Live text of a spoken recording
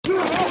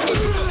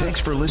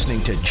Thanks for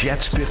listening to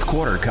Jets fifth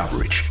quarter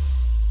coverage.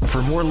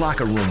 For more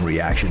locker room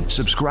reaction,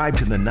 subscribe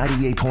to the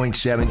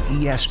 98.7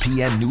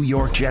 ESPN New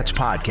York Jets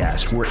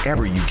podcast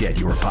wherever you get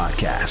your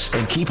podcasts.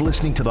 And keep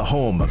listening to the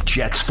home of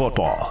Jets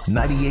football,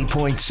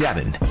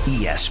 98.7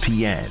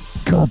 ESPN.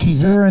 Coach,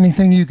 is there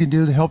anything you can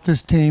do to help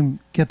this team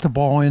get the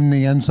ball in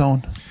the end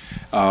zone?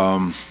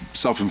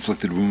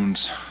 Self-inflicted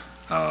wounds.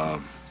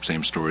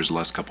 Same story as the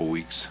last couple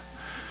weeks.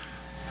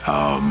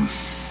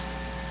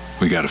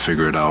 We got to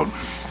figure out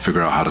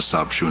how to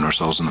stop shooting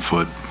ourselves in the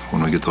foot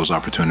when we get those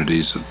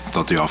opportunities. I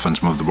thought the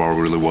offense moved the ball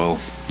really well.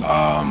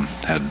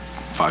 Had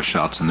 5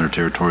 shots in their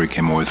territory,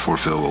 came away with 4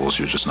 field goals.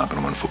 You're just not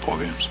going to win football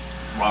games.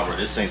 Robert,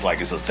 this seems like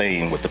it's a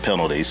thing with the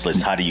penalties.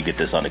 How do you get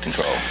this under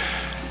control?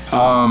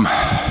 Got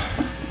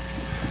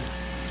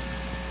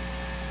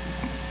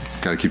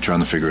to keep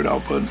trying to figure it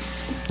out, but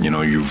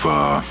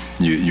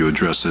you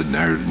address it.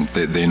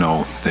 They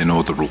know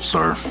what the rules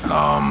are.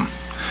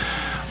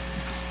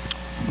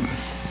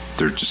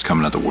 They're just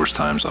coming at the worst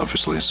times,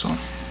 obviously. So. Robert,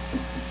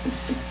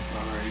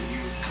 you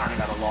kind of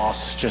at a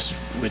loss just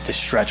with this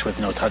stretch with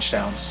no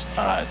touchdowns.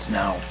 It's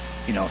now,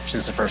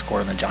 since the first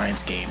quarter of the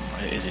Giants game.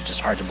 Is it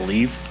just hard to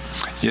believe?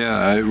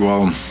 Yeah,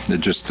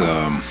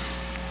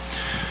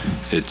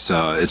 it's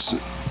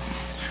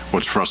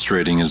what's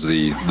frustrating is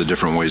the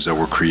different ways that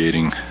we're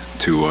creating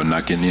to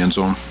not get in the end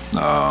zone.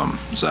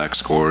 Zach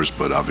scores,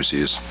 but obviously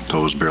his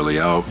toe's barely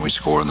out. We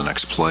score in the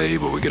next play,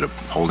 but we get a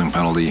holding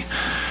penalty.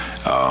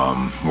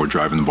 We're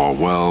driving the ball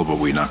well, but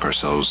we knock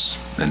ourselves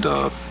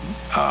into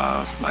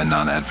a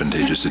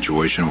non-advantageous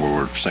situation where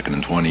we're 2nd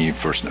and 20.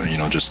 First,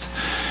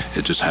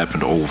 it just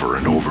happened over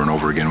and over and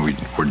over again.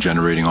 We're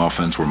generating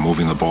offense, we're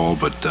moving the ball,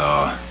 but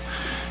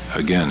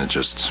again,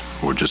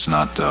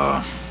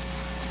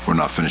 we're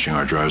not finishing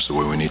our drives the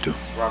way we need to.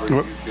 Robert, do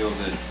you feel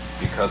that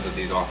because of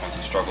these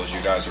offensive struggles,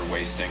 you guys are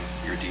wasting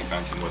your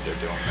defense and what they're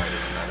doing night in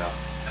and night out?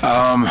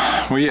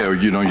 Well, yeah,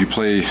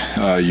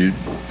 you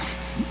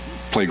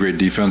play great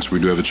defense. We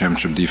do have a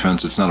championship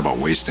defense. It's not about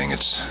wasting.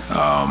 It's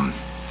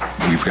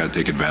we've got to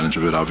take advantage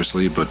of it,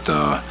 obviously, but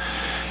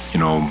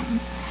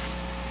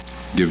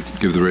give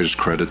the Raiders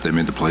credit. They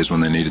made the plays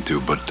when they needed to,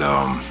 but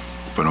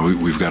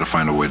we've got to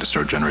find a way to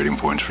start generating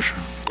points for sure.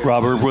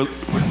 Robert, with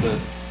the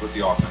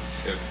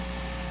offense, if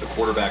the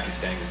quarterback is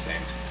staying the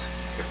same,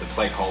 if the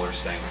play caller is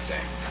staying the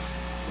same,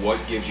 what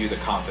gives you the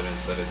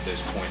confidence that at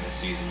this point in the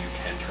season you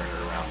can turn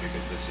it around?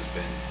 Because this has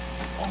been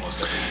almost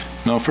every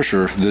week. No, for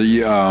sure.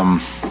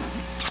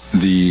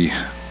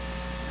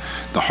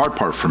 The hard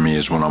part for me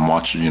is when I'm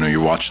watching.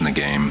 You're watching the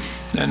game,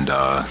 and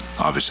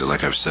obviously,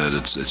 like I've said,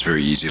 it's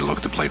very easy to look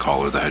at the play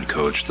caller, the head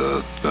coach,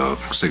 the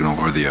signal,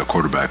 or the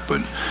quarterback,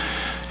 but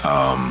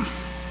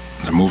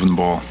they're moving the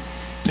ball.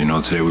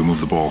 Today we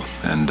moved the ball,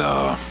 and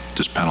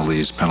just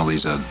penalties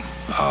at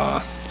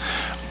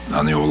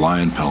on the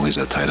O-line, penalties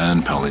at tight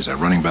end, penalties at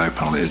running back,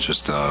 penalties,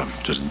 just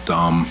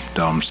dumb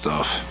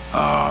stuff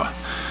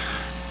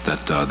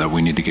that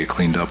we need to get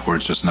cleaned up, where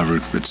it's not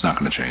going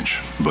to change.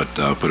 But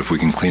if we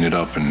can clean it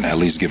up and at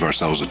least give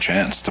ourselves a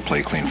chance to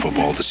play clean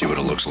football to see what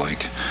it looks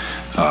like,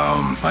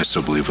 I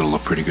still believe it'll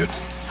look pretty good.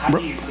 How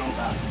do you go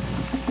about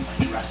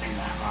addressing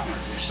that, Robert?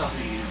 Is there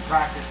something you do in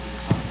practice? Is it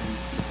something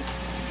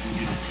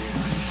you can do to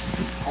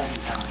hold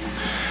penalties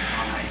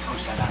on how you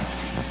coach that out of the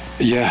team?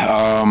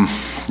 Yeah,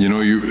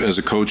 you as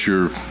a coach,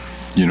 you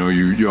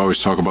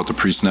always talk about the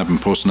pre-snap and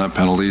post-snap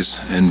penalties,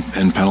 and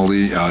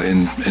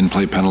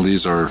in-play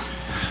penalties are a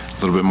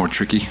little bit more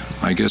tricky,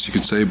 I guess you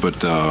could say.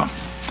 But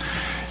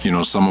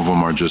some of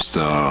them are just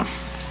I've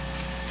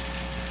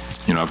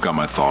got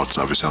my thoughts.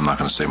 Obviously, I'm not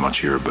going to say much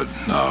here, but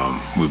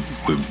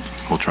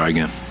we'll try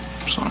again.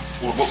 So,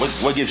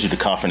 what gives you the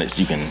confidence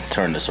you can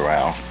turn this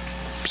around?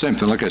 Same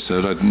thing. Like I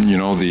said, I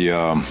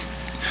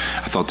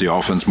thought the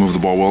offense moved the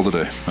ball well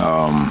today.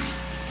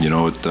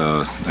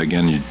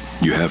 Again,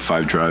 you have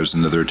 5 drives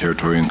into their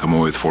territory and come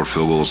away with 4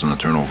 field goals and a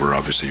turnover.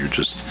 Obviously,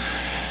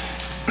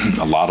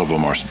 a lot of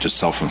them are just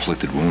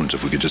self-inflicted wounds.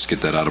 If we could just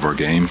get that out of our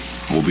game,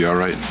 we'll be all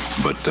right.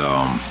 But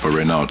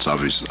right now, it's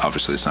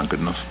obviously it's not good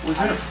enough. Was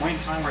there a point in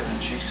time where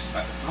that changed? If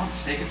I'm not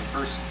mistaken, the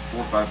first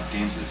 4 or 5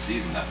 games of the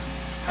season, that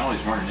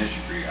penalties weren't an issue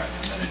for you guys,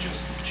 and then it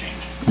just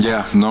changed.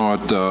 Yeah, no,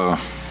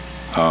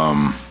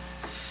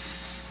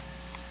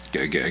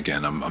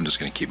 again, I'm just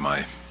going to keep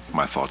my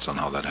thoughts on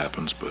how that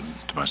happens, but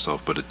to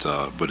myself. But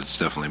it's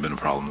definitely been a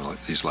problem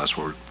like these last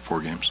four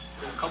games.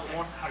 So a couple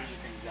more. How did you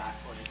think Zach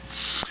played?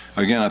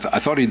 Again, I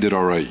thought he did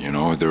all right.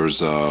 There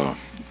was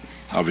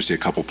obviously a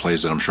couple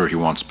plays that I'm sure he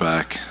wants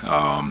back.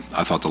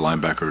 I thought the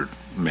linebacker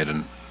made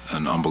an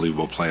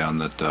unbelievable play on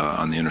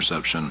the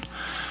interception.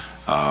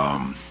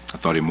 I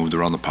thought he moved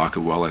around the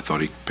pocket well. I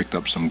thought he picked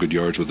up some good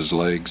yards with his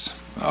legs.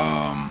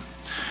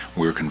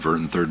 We were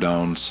converting third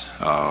downs.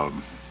 I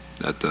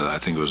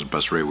think it was the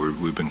best rate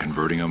we've been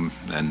converting them,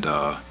 and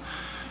to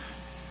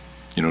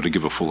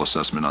give a full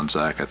assessment on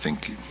Zach, I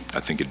think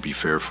it'd be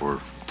fair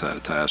to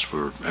ask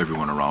for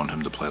everyone around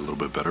him to play a little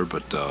bit better,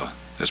 but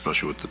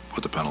especially with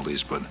the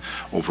penalties. But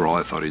overall,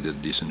 I thought he did a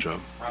decent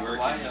job. Robert,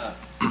 why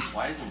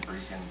isn't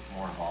Brees getting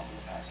more involved in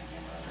the passing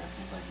game? It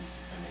seems like he's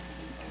been making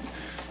big plays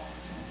against the ball.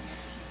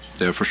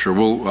 Yeah, for sure.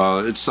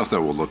 It's stuff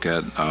that we'll look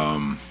at.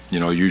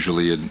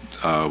 Usually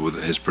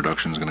with his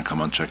production is going to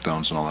come on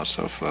checkdowns and all that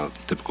stuff,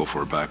 typical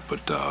for a back,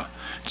 but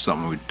it's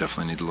something we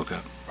definitely need to look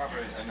at.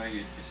 Robert, I know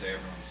you say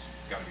everyone's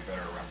got to be better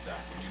around Zach.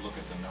 When you look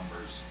at the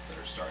numbers that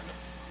are starting to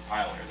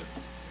pile here, they're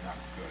not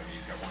good. I mean,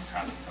 he's got one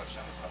passing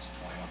touchdown in his last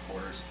 21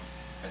 quarters,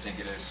 I think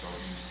it is. So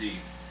you see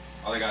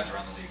other guys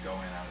around the league go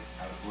in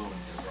out of the blue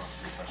and they're throwing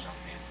 3 touchdowns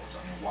a game for us.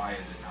 I mean, why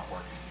is it not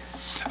working here?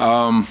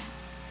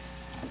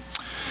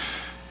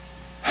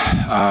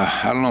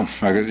 I don't know.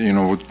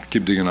 We'll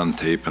keep digging on the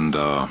tape, and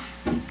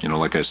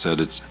like I said,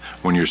 it's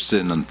when you're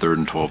sitting on 3rd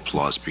and 12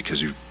 plus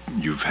because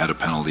you've had a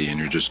penalty and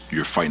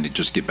you're fighting to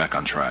just get back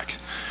on track.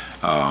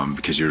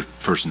 Because you're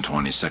 1st and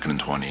 20, 2nd and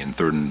 20, and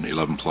 3rd and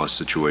 11 plus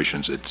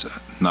situations, it's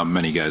not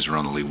many guys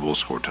around the league will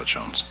score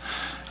touchdowns,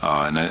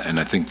 and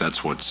I think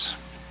that's what's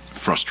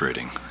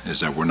frustrating,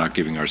 is that we're not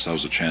giving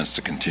ourselves a chance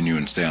to continue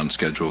and stay on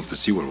schedule to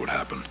see what would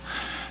happen.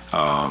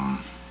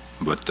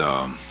 But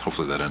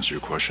hopefully that answers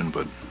your question.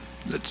 But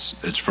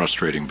it's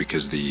frustrating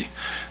because the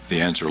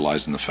answer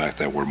lies in the fact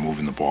that we're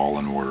moving the ball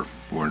and we're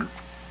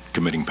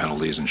committing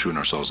penalties and shooting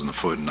ourselves in the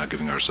foot and not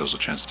giving ourselves a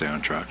chance to stay on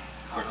track.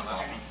 Aaron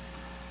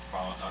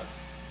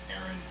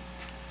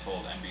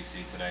told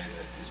NBC today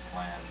that his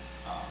plan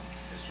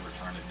is to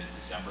return in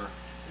mid-December.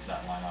 Does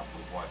that line up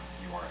with what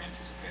you are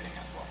anticipating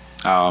as well?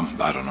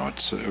 I don't know.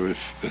 It's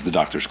if the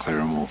doctors clear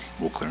him, we'll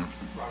clear him.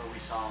 Robert, we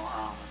saw,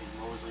 I think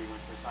Mosley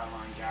went to the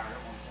sideline, Garrett at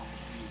one point.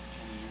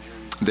 Any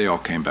injuries? They all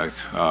came back.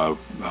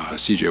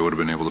 CJ would have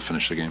been able to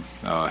finish the game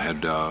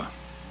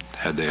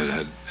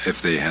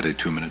if they had a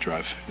 2-minute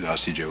drive.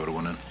 CJ would have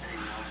went in.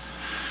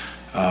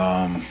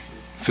 Anything else?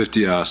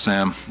 50.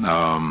 Sam.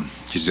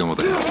 He's dealing with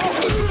a hip.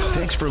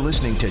 Thanks for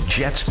listening to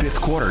Jets fifth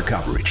quarter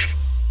coverage.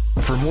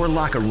 For more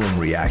locker room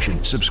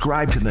reaction,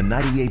 subscribe to the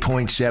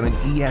 98.7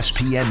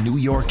 ESPN New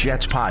York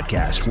Jets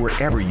podcast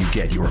wherever you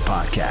get your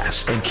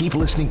podcasts. And keep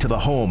listening to the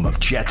home of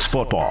Jets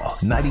football,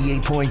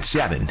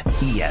 98.7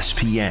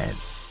 ESPN.